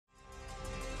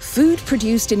Food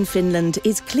produced in Finland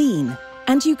is clean,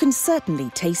 and you can certainly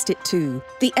taste it too.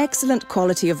 The excellent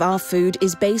quality of our food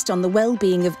is based on the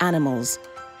well-being of animals,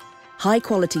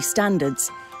 high-quality standards,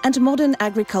 and modern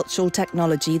agricultural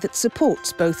technology that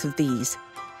supports both of these.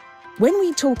 When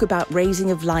we talk about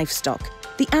raising of livestock,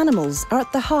 the animals are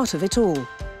at the heart of it all.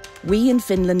 We in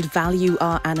Finland value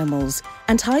our animals,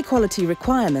 and high-quality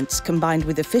requirements combined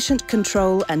with efficient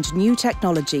control and new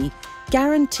technology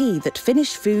guarantee that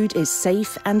Finnish food is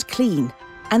safe and clean,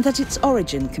 and that its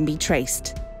origin can be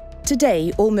traced.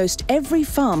 Today, almost every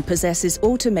farm possesses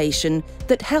automation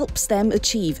that helps them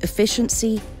achieve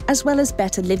efficiency as well as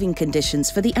better living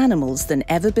conditions for the animals than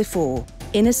ever before.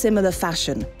 In a similar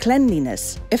fashion,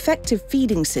 cleanliness, effective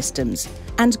feeding systems,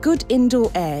 and good indoor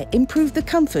air improve the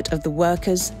comfort of the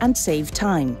workers and save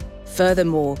time.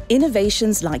 Furthermore,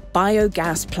 innovations like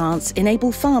biogas plants enable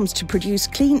farms to produce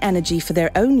clean energy for their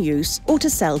own use or to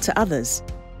sell to others.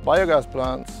 Biogas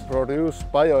plants produce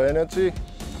bioenergy,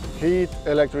 heat,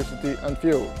 electricity and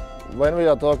fuel. When we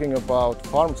are talking about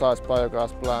farm-sized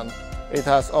biogas plant, it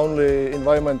has only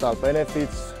environmental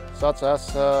benefits such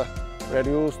as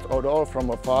reduced odor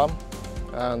from a farm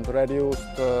and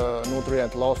reduced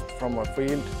nutrient loss from a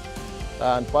field,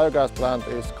 and biogas plant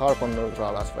is carbon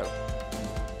neutral as well.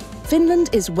 Finland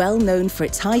is well known for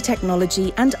its high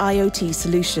technology and IoT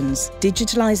solutions.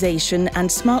 Digitalization and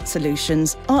smart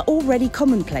solutions are already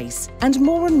commonplace, and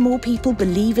more people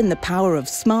believe in the power of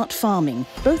smart farming,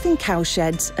 both in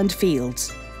cowsheds and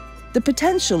fields. The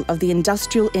potential of the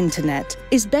industrial internet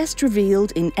is best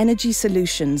revealed in energy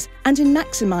solutions and in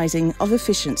maximizing of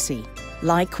efficiency.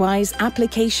 Likewise,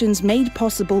 applications made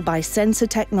possible by sensor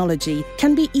technology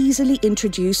can be easily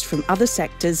introduced from other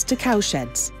sectors to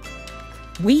cowsheds.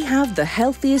 We have the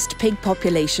healthiest pig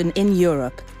population in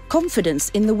Europe. Confidence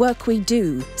in the work we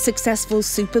do, successful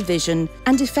supervision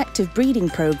and effective breeding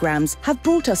programs have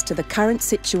brought us to the current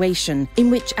situation in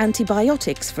which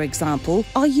antibiotics, for example,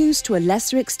 are used to a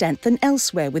lesser extent than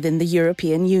elsewhere within the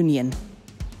European Union.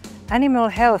 Animal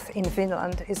health in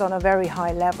Finland is on a very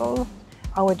high level.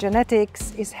 Our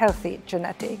genetics is healthy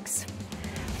genetics.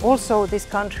 Also, this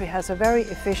country has a very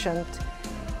efficient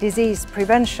disease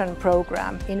prevention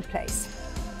program in place.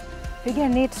 Figure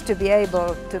needs to be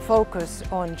able to focus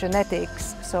on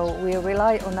genetics, so we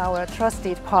rely on our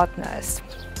trusted partners.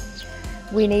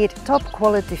 We need top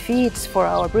quality feeds for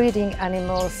our breeding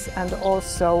animals and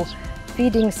also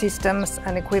feeding systems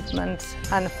and equipment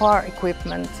and farm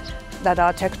equipment that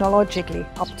are technologically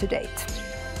up to date.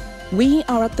 We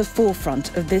are at the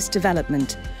forefront of this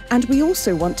development, and we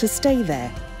also want to stay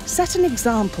there. Set an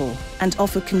example and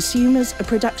offer consumers a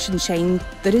production chain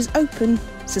that is open,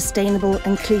 sustainable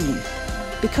and clean,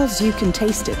 because you can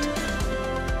taste it.